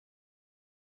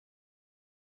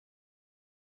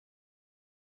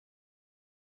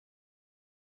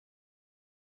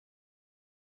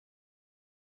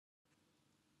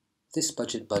This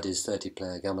Budget Buddies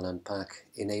 30-player gamelan pack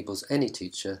enables any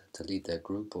teacher to lead their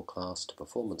group or class to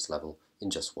performance level in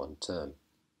just one term.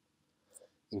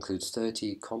 Includes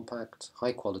 30 compact,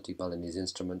 high-quality Balinese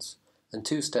instruments and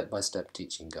 2 step-by-step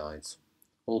teaching guides,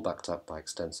 all backed up by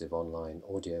extensive online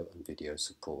audio and video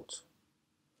support.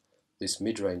 This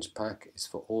mid-range pack is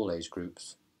for all age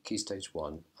groups, Key Stage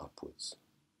 1 upwards.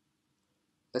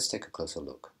 Let's take a closer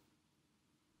look.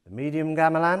 The medium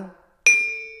gamelan,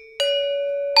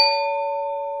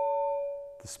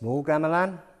 the small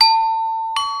gamelan,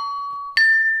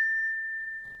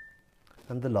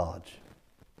 and the large.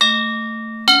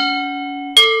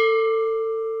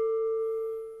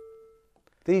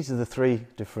 These are the 3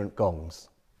 different gongs.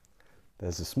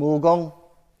 There's a small gong,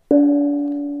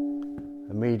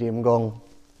 a medium gong,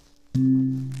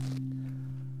 and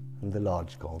the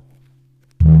large gong.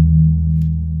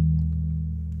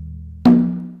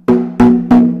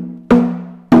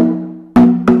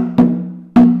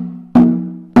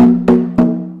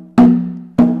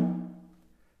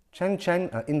 Ceng Ceng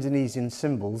are Indonesian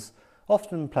cymbals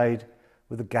often played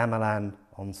with a gamelan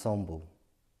ensemble.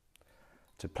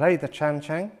 To play the Ceng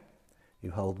Ceng, you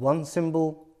hold one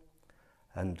cymbal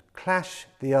and clash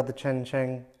the other Ceng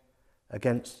Ceng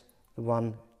against the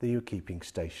one that you're keeping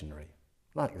stationary,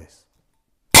 like this.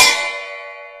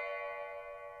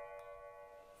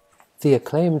 The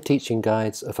acclaimed teaching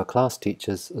guides are for class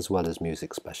teachers as well as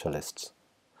music specialists.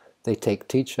 They take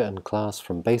teacher and class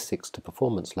from basics to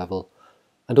performance level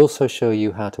and also show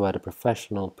you how to add a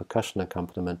professional percussion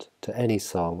accompaniment to any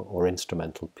song or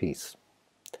instrumental piece.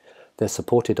 They're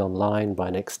supported online by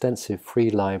an extensive free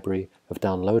library of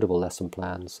downloadable lesson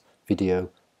plans,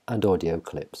 video and audio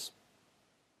clips.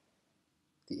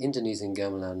 The Indonesian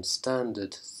Gamelan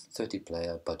Standard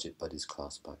 30-player Budget Buddies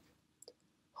class pack.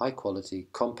 High quality,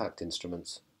 compact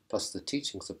instruments, plus the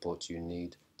teaching support you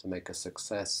need to make a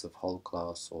success of whole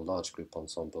class or large group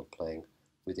ensemble playing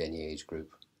with any age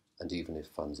group, and even if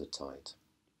funds are tight.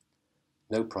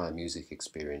 No prior music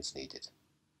experience needed.